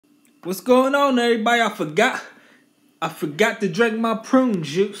What's going on, everybody? I forgot to drink my prune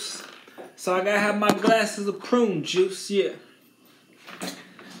juice. So I gotta have my glasses of prune juice, yeah.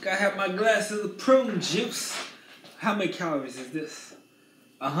 Gotta have my glasses of prune juice. How many calories is this?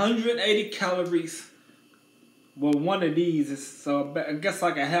 180 calories. Well, one of these is, so I guess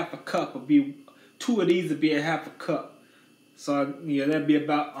like a half a cup would be, two of these would be a half a cup. So yeah, that'd be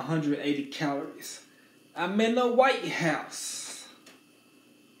about 180 calories. I'm in the White House.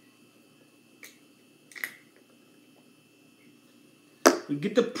 We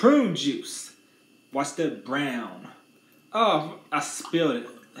get the prune juice. Watch that brown. Oh, I spilled it.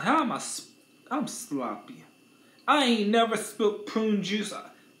 How am I'm sloppy. I ain't never spilled prune juice.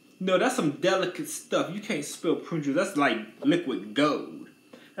 No, that's some delicate stuff. You can't spill prune juice. That's like liquid gold.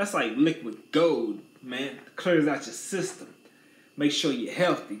 That's like liquid gold, man. It clears out your system. Make sure you're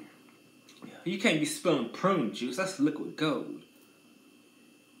healthy. You can't be spilling prune juice. That's liquid gold.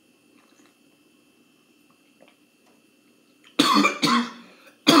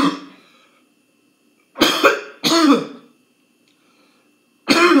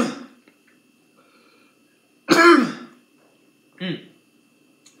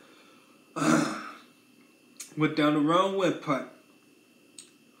 Went down the wrong windpipe.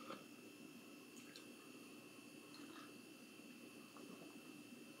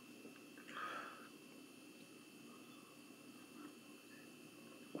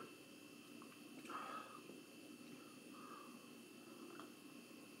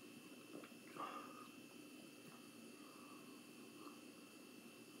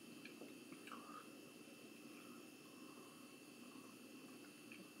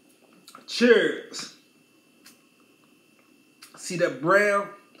 Cheers. See that brown?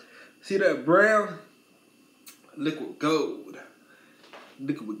 See that brown? Liquid gold.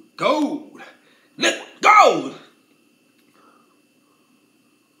 Liquid gold. Liquid gold!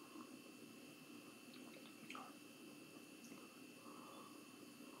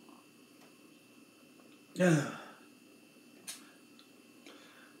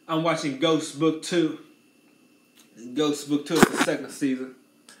 I'm watching Ghost Book 2. Ghost Book 2 is the second season.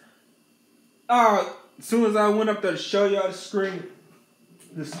 As soon as I went up there to show y'all the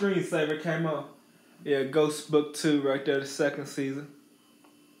screensaver came on. Yeah, Ghost Book 2 right there, the second season.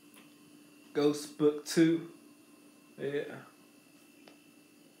 Ghost Book 2. Yeah.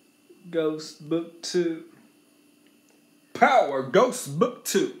 Ghost Book 2. Power, Ghost Book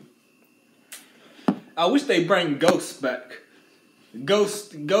 2. I wish they bring Ghost back.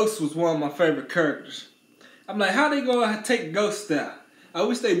 Ghost was one of my favorite characters. I'm like, how they gonna take Ghost out? I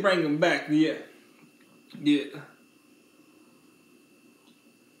wish they bring him back, yeah. Yeah.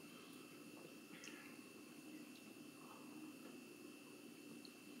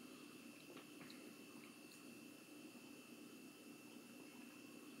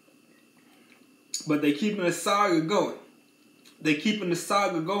 But they keeping the saga going. They keeping the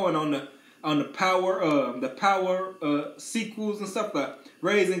saga going on the power sequels and stuff like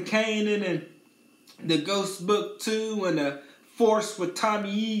Raising Kanan and the Ghost Book 2 and the Force with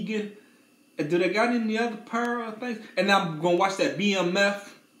Tommy Egan. And do they got any other power things? And I'm gonna watch that BMF.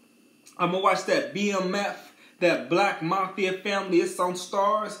 I'm gonna watch that BMF, that Black Mafia Family. It's on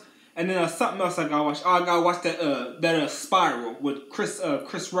Stars. And then something else I gotta watch. Oh, I gotta watch that Spiral with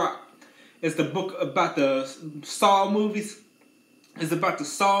Chris Rock. It's the book about the Saw movies. It's about the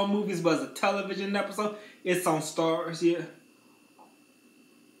Saw movies, but it's a television episode. It's on Stars, yeah.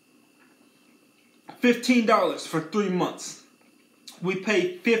 $15 for 3 months. We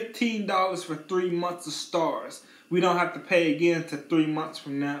pay $15 for 3 months of Stars. We don't have to pay again to 3 months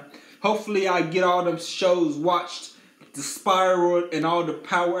from now. Hopefully I get all them shows watched. The Spiral and all the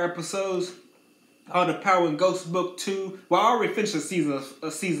Power episodes. All the Power in Ghost Book 2. Well, I already finished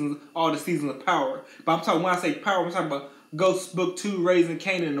all the seasons of Power. But I'm talking, when I say Power, I'm talking about Ghost Book 2, Raising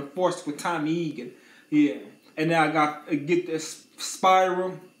Kanan, and The Force with Tommy Egan. Yeah. And now I got to get this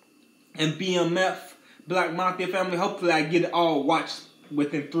Spiral and BMF, Black Mafia Family. Hopefully I get it all watched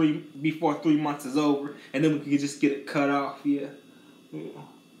before 3 months is over. And then we can just get it cut off, yeah.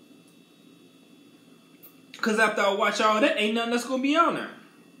 Because after I watch all that, ain't nothing that's going to be on there.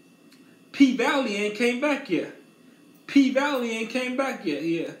 P-Valley ain't came back yet. P-Valley ain't came back yet,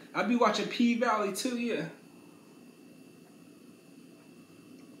 yeah. I be watching P-Valley too, yeah.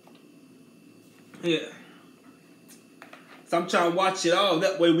 Yeah. So I'm trying to watch it all.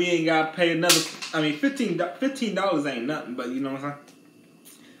 That way we ain't got to pay another... I mean, $15 ain't nothing, but you know what I'm saying?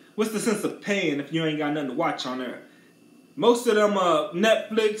 What's the sense of paying if you ain't got nothing to watch on there? Most of them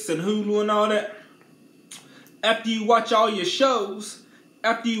Netflix and Hulu and all that, after you watch all your shows,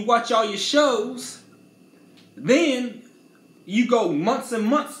 then you go months and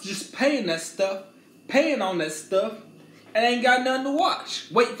months just paying on that stuff, and ain't got nothing to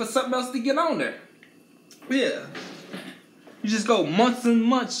watch. Waiting for something else to get on there. Yeah. You just go months and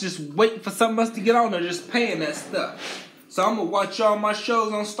months just waiting for something else to get on there, just paying that stuff. So I'm gonna watch all my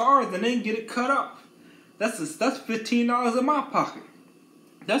shows on Stars and then get it cut off. That's $15 in my pocket.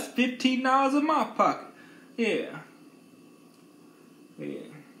 That's $15 in my pocket. Yeah. Yeah.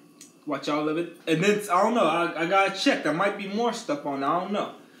 Watch all of it. And then, I don't know, I gotta check. There might be more stuff on there. I don't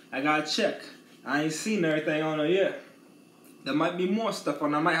know. I gotta check. I ain't seen everything on there yet. There might be more stuff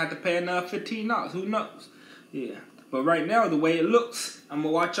on there. I might have to pay another $15. Who knows? Yeah. But right now, the way it looks, I'm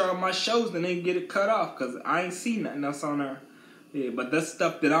gonna watch all my shows and then get it cut off because I ain't seen nothing else on there. Yeah, but that's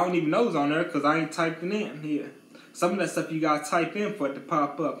stuff that I don't even know is on there because I ain't typed it in. Yeah. Some of that stuff you gotta type in for it to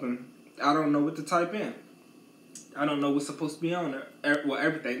pop up, and I don't know what to type in. I don't know what's supposed to be on there. Well,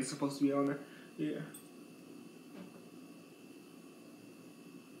 everything's supposed to be on there. Yeah.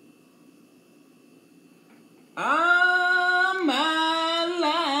 All my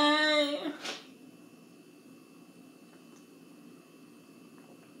life.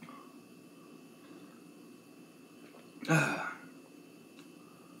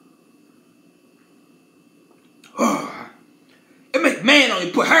 It make man on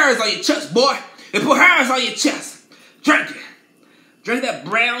you. Put hairs on your chest, boy. It put hairs on your chest. Drink it. Drink that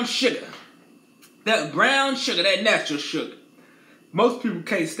brown sugar. That brown sugar, that natural sugar. Most people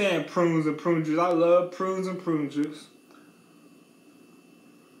can't stand prunes and prune juice. I love prunes and prune juice.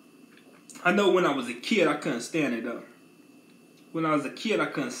 I know when I was a kid, I couldn't stand it, though. When I was a kid, I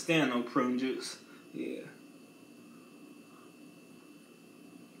couldn't stand no prune juice. Yeah.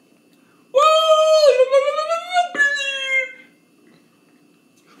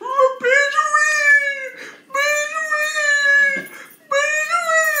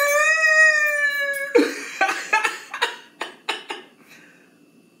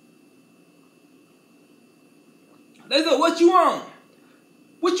 They said, what you on?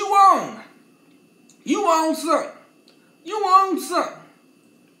 What you on? You on something. You on something.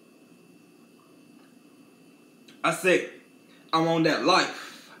 I said, I'm on that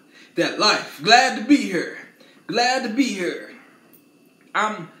life. That life. Glad to be here. Glad to be here.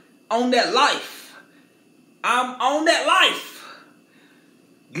 I'm on that life. I'm on that life.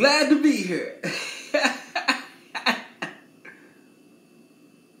 Glad to be here.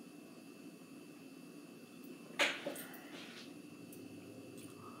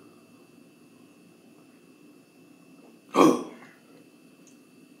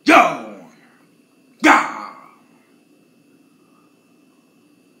 Yo! Yeah!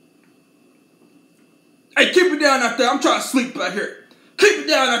 Hey, keep it down out there. I'm trying to sleep out here. Keep it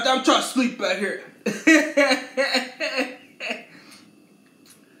down out there. I'm trying to sleep out here.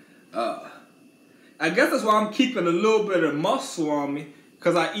 I guess that's why I'm keeping a little bit of muscle on me.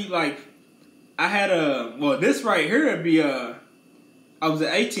 Because I eat like... I had well, this right here would be I was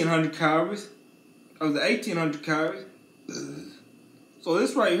at 1,800 calories. I was at 1,800 calories. So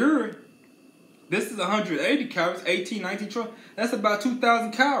this right here, this is 180 calories, 18, 19, 12. That's about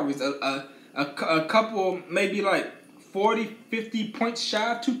 2,000 calories. A couple, maybe like 40, 50 points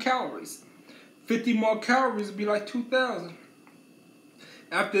shy of 2 calories. 50 more calories would be like 2,000.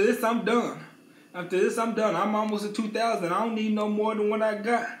 After this, I'm done. After this, I'm done. I'm almost at 2,000. I don't need no more than what I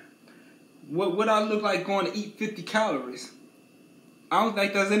got. What I look like going to eat 50 calories? I don't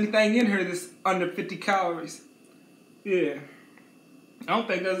think there's anything in here that's under 50 calories. Yeah. I don't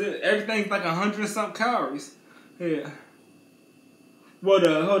think that's it. Everything's like 100 something calories. Yeah. What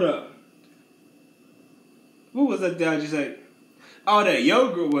hold up. What was that I just ate? Oh, that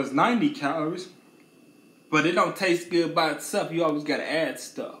yogurt was 90 calories. But it don't taste good by itself. You always gotta add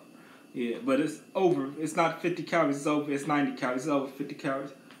stuff. Yeah, but it's over. It's not 50 calories, it's over. It's 90 calories. It's over 50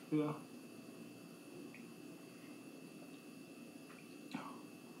 calories. Yeah.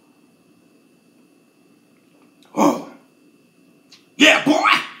 Oh. Yeah, boy!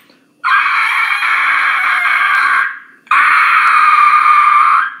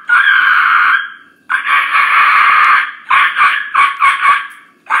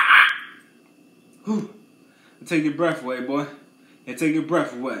 Take your breath away, boy. And take your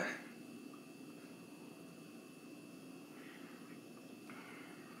breath away.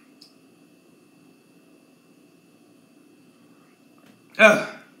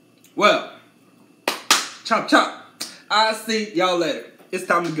 Well, chop chop. I'll see y'all later. It's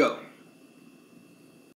time to go.